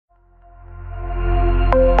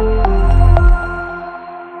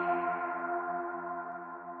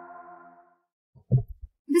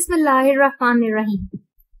Bismillahirrahmanirrahim.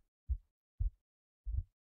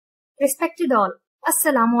 Respected all,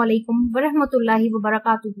 Assalamu alaikum wa rahmatullahi wa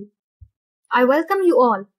barakatuhu. I welcome you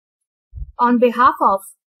all on behalf of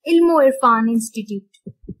Irfan Institute.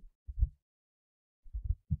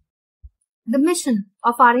 The mission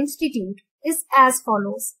of our institute is as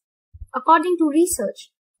follows. According to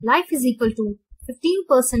research, life is equal to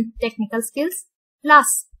 15% technical skills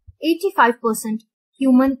plus 85%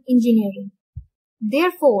 human engineering.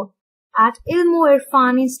 Therefore, at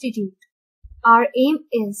Irfan Institute, our aim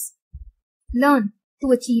is learn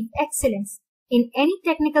to achieve excellence in any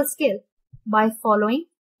technical skill by following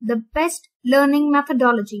the best learning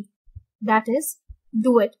methodology, that is,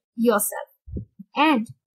 do it yourself,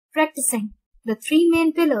 and practicing the three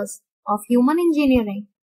main pillars of human engineering,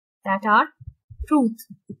 that are truth,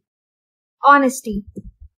 honesty,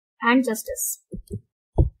 and justice.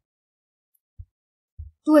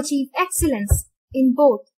 To achieve excellence in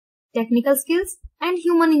both technical skills and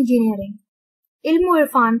human engineering,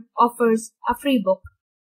 Irfan offers a free book,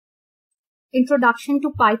 Introduction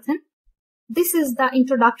to Python. This is the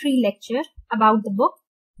introductory lecture about the book,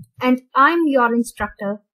 and I'm your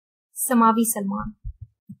instructor, Samavi Salman.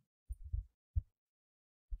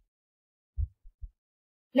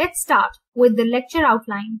 Let's start with the lecture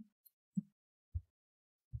outline.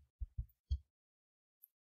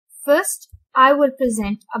 First, I will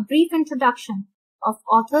present a brief introduction of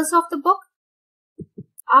authors of the book.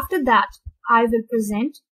 After that, I will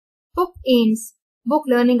present book aims, book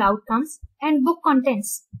learning outcomes, and book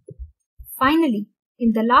contents. Finally,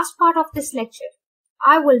 in the last part of this lecture,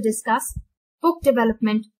 I will discuss book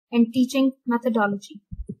development and teaching methodology.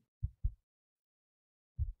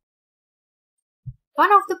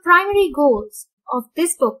 One of the primary goals of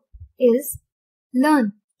this book is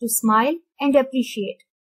learn to smile and appreciate.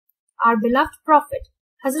 Our beloved Prophet,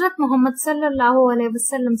 Hazrat Muhammad sallallahu alaihi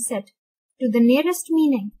wasallam said, to the nearest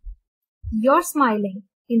meaning, your smiling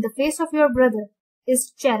in the face of your brother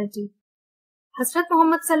is charity. Hazrat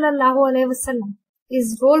Muhammad sallallahu alaihi wasallam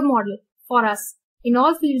is role model for us in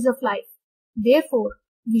all fields of life. Therefore,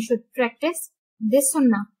 we should practice this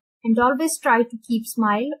sunnah and always try to keep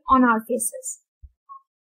smile on our faces.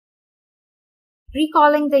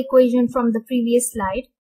 Recalling the equation from the previous slide,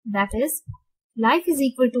 that is, life is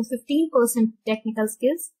equal to 15% technical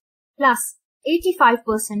skills plus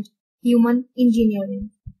 85% human engineering.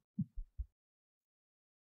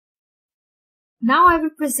 Now I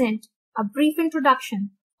will present a brief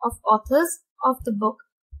introduction of authors of the book,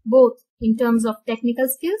 both in terms of technical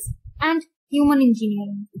skills and human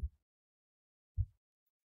engineering.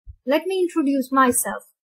 Let me introduce myself.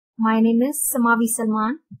 My name is Samavi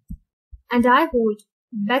Salman, and I hold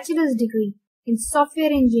bachelor's degree in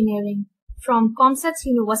software engineering from Comsats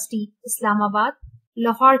University, Islamabad,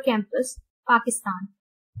 Lahore campus, Pakistan.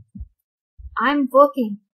 I am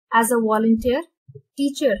working as a volunteer,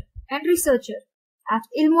 teacher, and researcher at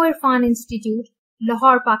Irfan Institute,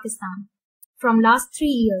 Lahore, Pakistan, from last 3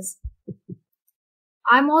 years.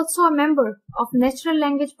 I am also a member of Natural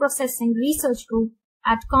Language Processing Research Group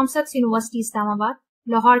at Comsats University, Islamabad,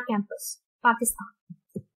 Lahore campus, Pakistan.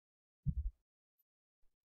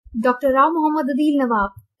 Dr. Rao Muhammad Adil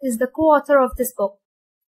Nawab is the co-author of this book.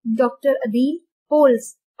 Dr. Adil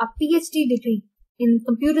holds a PhD degree in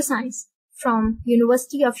computer science from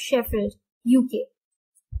University of Sheffield, UK.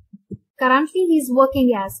 Currently, he is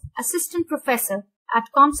working as assistant professor at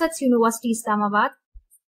Comsats University, Islamabad,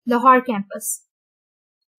 Lahore campus.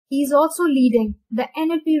 He is also leading the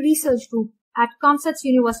NLP research group at Comsats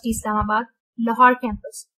University, Islamabad, Lahore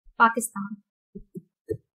campus, Pakistan.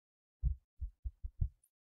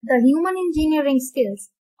 The human engineering skills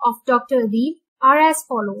of Dr. Adil are as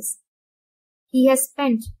follows. He has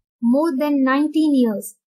spent more than 19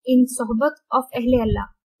 years in Sohbat of Ahle Allah.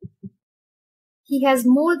 He has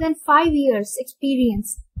more than 5 years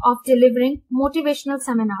experience of delivering motivational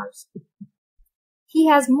seminars. He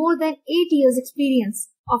has more than 8 years experience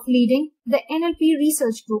of leading the NLP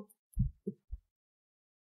research group.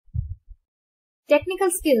 Technical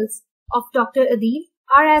skills of Dr. Adil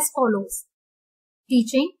are as follows.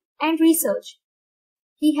 Teaching and research.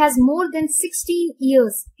 He has more than 16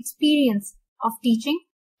 years experience of teaching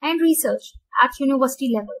and research at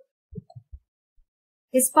university level.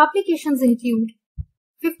 His publications include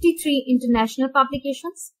 53 international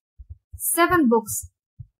publications, 7 books,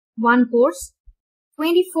 1 course,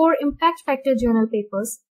 24 impact factor journal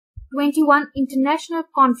papers, 21 international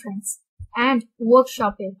conference and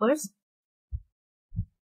workshop papers.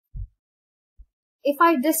 If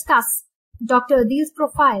I discuss Dr. Adil's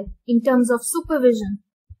profile in terms of supervision,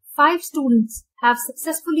 5 students have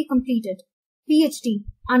successfully completed PhD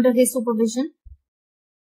under his supervision,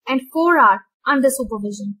 and 4 are under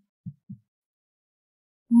supervision.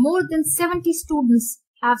 More than 70 students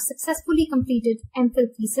have successfully completed MPhil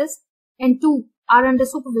thesis and 2 are under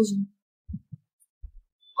supervision.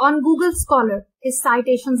 On Google Scholar, his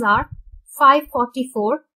citations are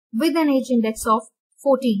 544 with an age index of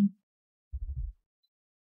 14.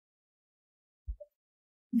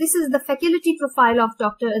 This is the faculty profile of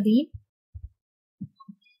Dr. Adib.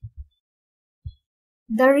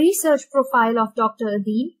 The research profile of Dr.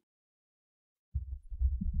 Adib.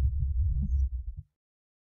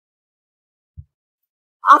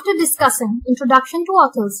 After discussing introduction to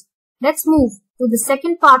authors, let's move to the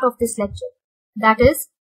second part of this lecture, that is,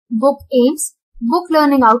 book aims, book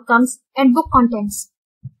learning outcomes, and book contents.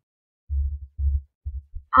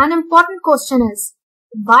 An important question is,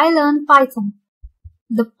 why learn Python?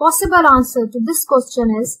 The possible answer to this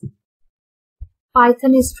question is,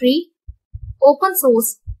 Python is free, open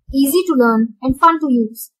source, easy to learn, and fun to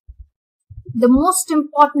use. The most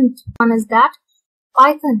important one is that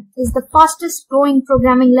Python is the fastest growing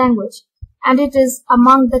programming language, and it is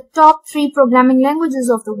among the top 3 programming languages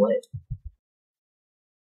of the world.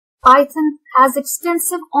 Python has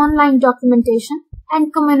extensive online documentation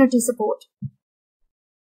and community support.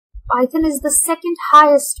 Python is the second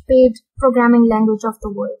highest paid programming language of the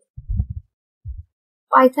world.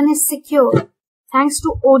 Python is secure thanks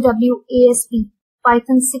to OWASP,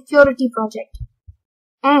 Python Security Project,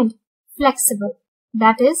 and flexible,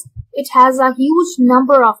 that is, it has a huge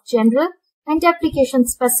number of general and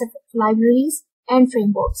application-specific libraries and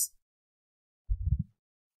frameworks.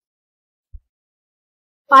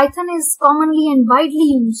 Python is commonly and widely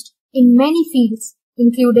used in many fields,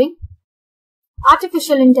 including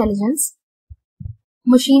artificial intelligence,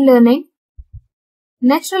 machine learning,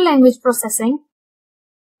 natural language processing,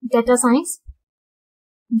 data science,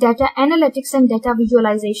 data analytics and data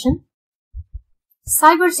visualization,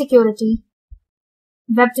 cybersecurity,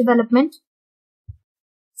 web development,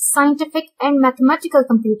 scientific and mathematical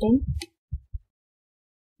computing,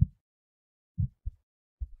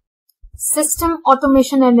 system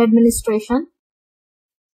automation and administration,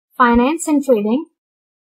 finance and trading,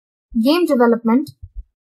 game development,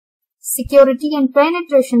 security and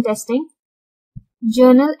penetration testing,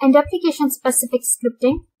 journal and application-specific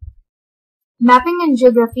scripting, mapping and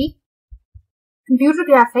geography, computer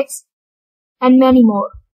graphics, and many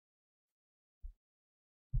more.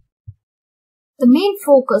 The main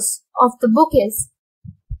focus of the book is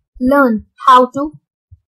learn how to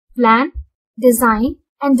plan, design,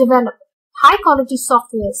 and develop high-quality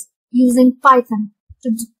softwares using Python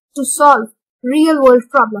to solve real-world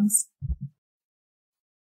problems.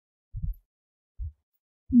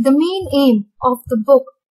 The main aim of the book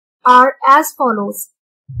are as follows.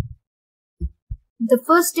 The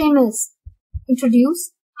first aim is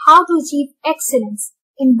introduce how to achieve excellence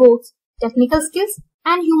in both technical skills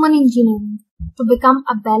and human engineering to become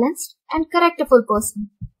a balanced and characterful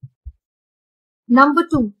person. Number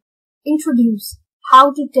 2, introduce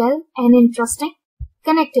how to tell an interesting,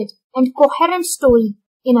 connected, and coherent story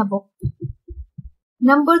in a book.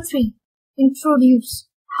 Number 3, introduce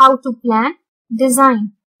how to plan,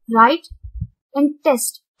 design, write, and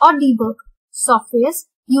test or debug softwares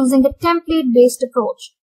using a template-based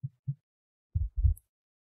approach.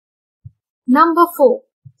 Number 4,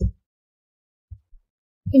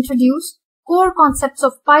 introduce core concepts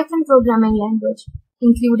of Python programming language,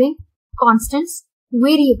 including constants,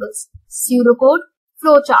 variables, pseudocode,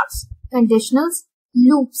 flowcharts, conditionals,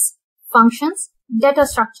 loops, functions, data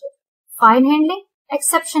structure, file handling,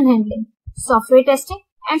 exception handling, software testing,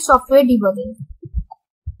 and software debugging.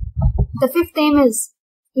 The fifth aim is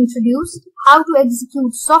introduce how to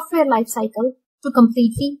execute software lifecycle to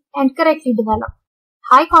completely and correctly develop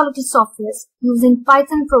high-quality softwares using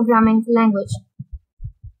Python programming language.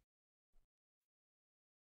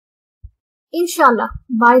 Inshallah,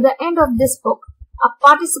 by the end of this book, a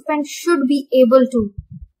participant should be able to: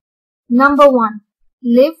 Number 1,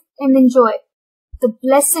 live and enjoy the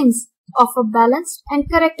blessings of a balanced and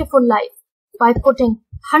characterful life by putting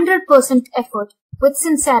 100% effort with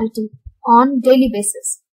sincerity on daily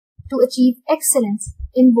basis to achieve excellence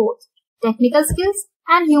in both technical skills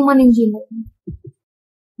and human engineering.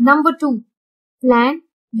 Number 2, plan,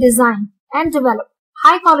 design, and develop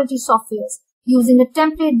high-quality softwares using a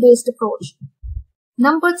template-based approach.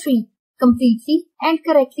 Number 3, completely and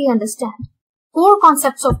correctly understand core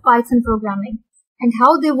concepts of Python programming and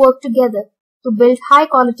how they work together to build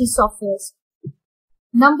high-quality softwares.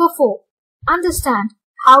 Number 4, understand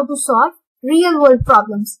how to solve real-world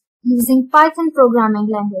problems using Python programming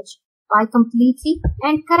language by completely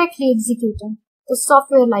and correctly executing the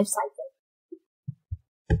software lifecycle.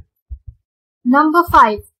 Number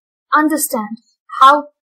 5, understand how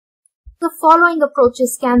the following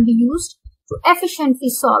approaches can be used to efficiently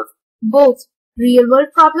solve both real-world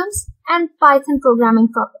problems and Python programming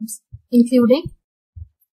problems, including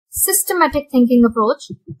systematic thinking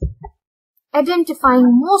approach,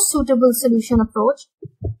 identifying most suitable solution approach,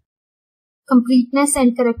 completeness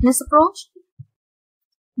and correctness approach,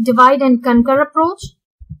 divide and conquer approach,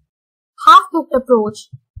 half-booked approach,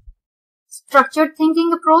 structured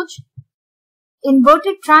thinking approach,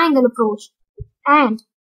 inverted triangle approach, and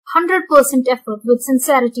 100% effort with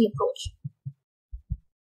sincerity approach.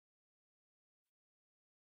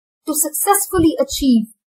 To successfully achieve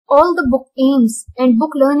all the book aims and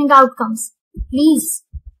book learning outcomes, please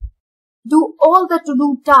do all the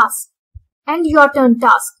to-do tasks and your turn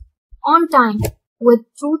task on time with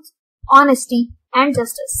truth, honesty, and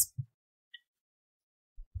justice.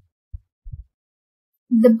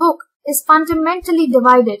 The book is fundamentally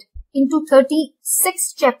divided into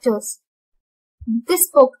 36 chapters. This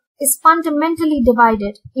book is fundamentally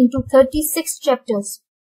divided into 36 chapters.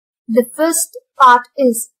 The first part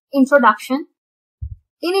is Introduction.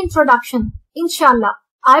 In Introduction, inshallah,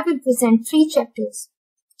 I will present 3 chapters.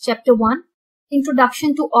 Chapter 1,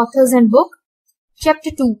 Introduction to Authors and Book. Chapter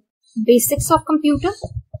 2, Basics of Computer.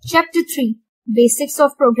 Chapter 3, Basics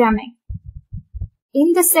of Programming.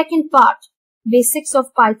 In the second part, Basics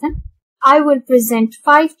of Python, I will present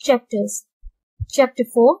 5 chapters. Chapter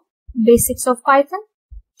 4, Basics of Python.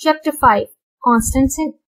 Chapter 5, Constants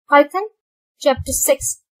in Python. Chapter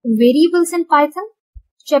 6, Variables in Python.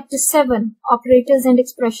 Chapter 7, Operators and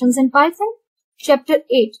Expressions in Python. Chapter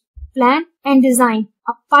 8, Plan and Design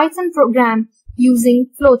a Python program using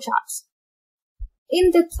flowcharts.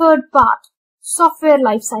 In the third part, Software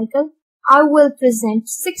Lifecycle, I will present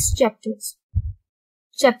 6 chapters.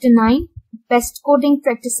 Chapter 9, Best Coding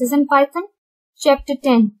Practices in Python. Chapter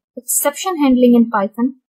 10, Exception Handling in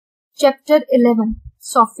Python. Chapter 11,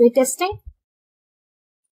 Software Testing.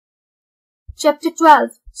 Chapter 12,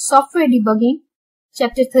 Software Debugging.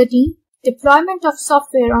 Chapter 13, Deployment of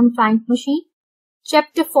Software on Client Machine.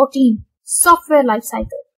 Chapter 14, Software Lifecycle.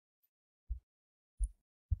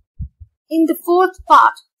 In the fourth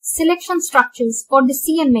part, Selection Structures for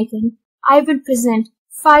Decision Making, I will present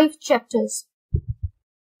 5 chapters.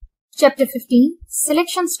 Chapter 15,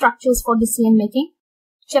 Selection Structures for Decision Making.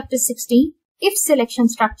 Chapter 16, If Selection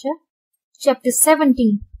Structure. Chapter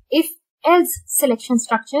 17, If-Else Selection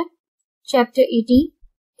Structure. Chapter 18,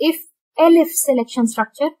 If-Elif Selection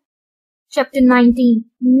Structure. Chapter 19,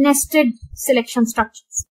 Nested Selection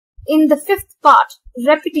Structures. In the fifth part,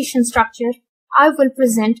 Repetition Structure, I will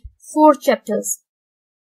present 4 chapters.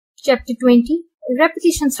 Chapter 20,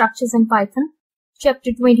 Repetition Structures in Python.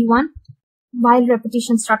 Chapter 21, While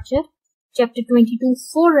Repetition Structure. Chapter 22,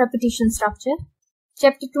 For Repetition Structure.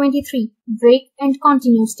 Chapter 23, Break and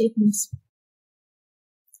Continue Statements.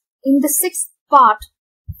 In the sixth part,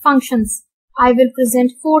 Functions, I will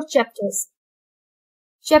present 4 chapters.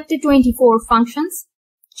 Chapter 24, Functions.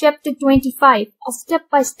 Chapter 25, A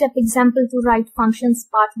Step-by-Step Example to Write Functions,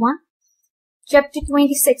 Part 1. Chapter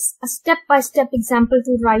 26, A Step-by-Step Example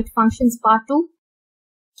to Write Functions, Part 2.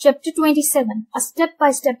 Chapter 27, A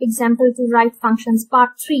Step-by-Step Example to Write Functions,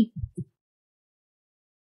 Part 3.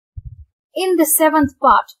 In the 7th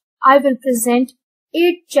part, I will present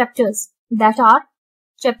 8 chapters that are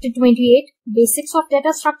Chapter 28, Basics of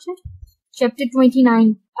Data Structure. Chapter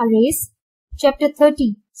 29, Arrays. Chapter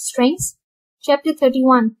 30, Strings. Chapter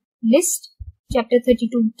 31, List. Chapter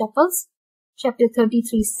 32, Tuples. Chapter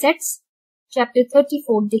 33, Sets. Chapter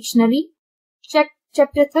 34, Dictionary.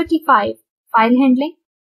 Chapter 35, File Handling.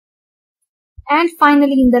 And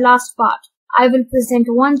finally, in the last part, I will present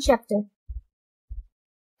 1 chapter.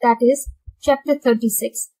 That is, Chapter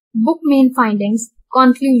 36, Book Main Findings,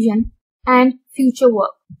 Conclusion, and Future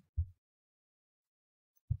Work.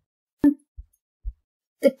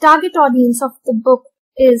 The target audience of the book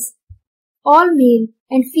is all male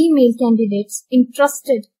and female candidates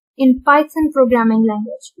interested in Python programming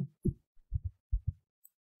language.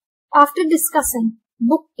 After discussing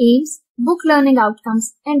book aims, book learning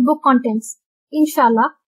outcomes, and book contents,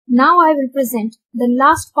 inshallah, now I will present the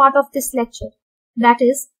last part of this lecture, that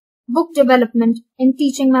is, book development and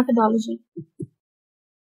teaching methodology.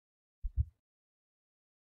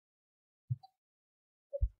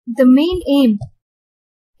 The main aim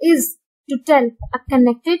is to tell a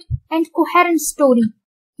connected and coherent story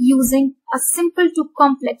using a simple to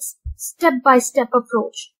complex step-by-step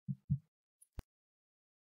approach.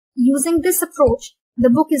 Using this approach, the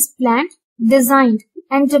book is planned, designed,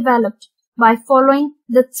 and developed by following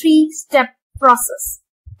the 3-step process.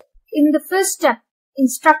 In the first step,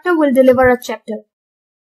 instructor will deliver a chapter.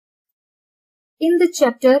 In the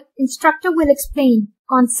chapter, instructor will explain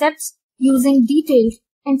concepts using detailed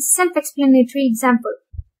and self-explanatory example.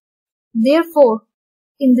 Therefore,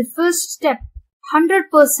 in the first step,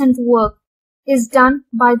 100% work is done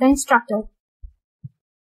by the instructor.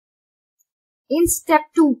 In step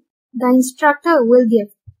 2, the instructor will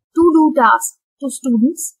give to-do tasks to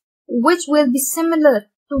students, which will be similar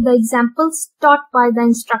to the examples taught by the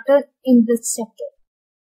instructor in this chapter.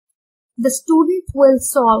 The student will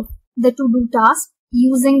solve the to-do task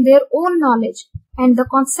using their own knowledge and the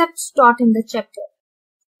concepts taught in the chapter.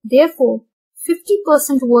 Therefore,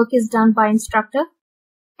 50% work is done by instructor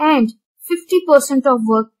and 50% of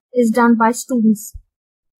work is done by students.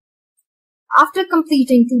 After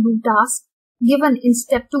completing to-do tasks given in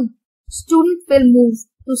step 2, student will move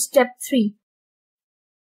to step 3.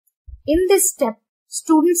 In this step,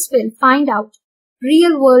 students will find out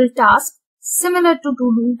real-world tasks similar to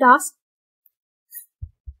to-do tasks.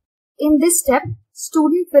 In this step,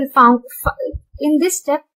 student will find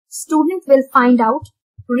out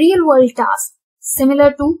real-world tasks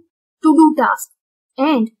similar to to-do tasks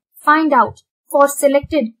and find out for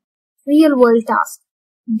selected real-world tasks.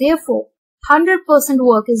 Therefore, 100%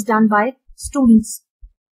 work is done by students.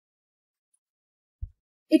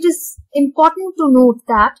 It is important to note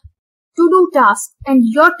that to-do tasks and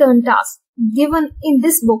your turn tasks given in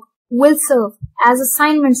this book will serve as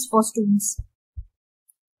assignments for students.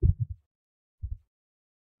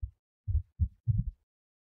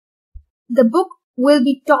 The book will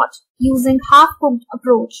be taught using half-cooked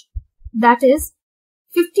approach. That is,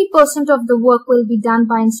 50% of the work will be done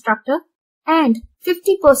by instructor and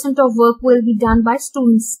 50% of work will be done by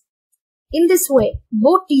students. In this way,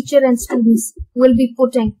 both teacher and students will be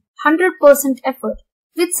putting 100% effort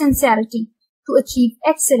with sincerity to achieve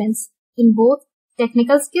excellence in both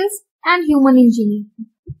technical skills and human engineering.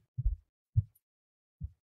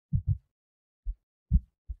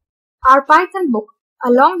 Our Python book,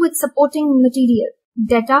 along with supporting material,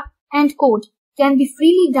 data, and code, can be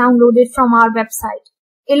freely downloaded from our website,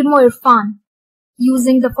 Ilmo Irfan,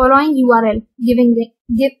 using the following URL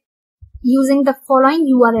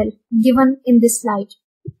given in this slide.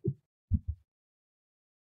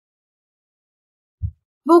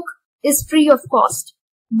 Book is free of cost,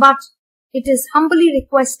 but it is humbly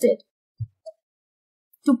requested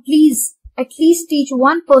to please at least teach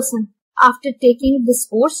one person after taking this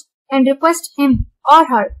course and request him or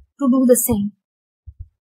her to do the same.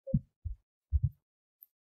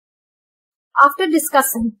 After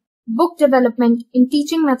discussing book development in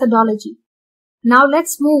teaching methodology, now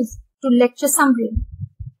let's move to lecture summary.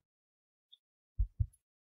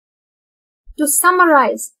 To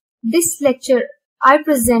summarize this lecture, I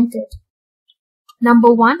presented: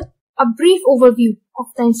 number 1, a brief overview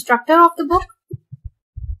of the instructor of the book.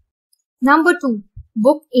 Number 2,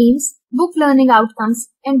 book aims, book learning outcomes,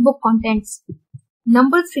 and book contents.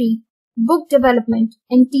 Number 3, book development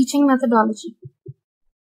and teaching methodology.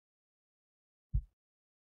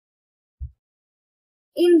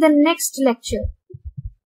 In the next lecture,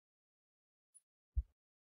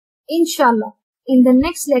 inshallah,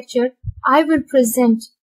 I will present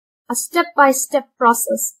a step-by-step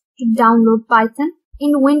process to download Python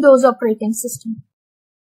in Windows operating system.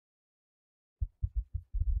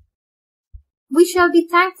 We shall be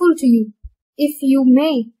thankful to you if you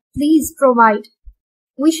may please provide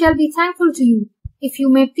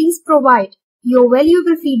your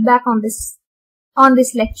valuable feedback on this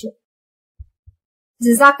lecture.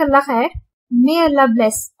 Jazakallah khair. May Allah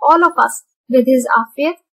bless all of us with His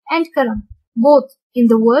afiyat and karam, both in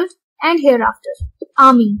the world and hereafter.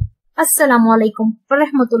 Ameen. Assalamu alaikum wa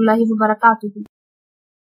rahmatullahi wa barakatuhu.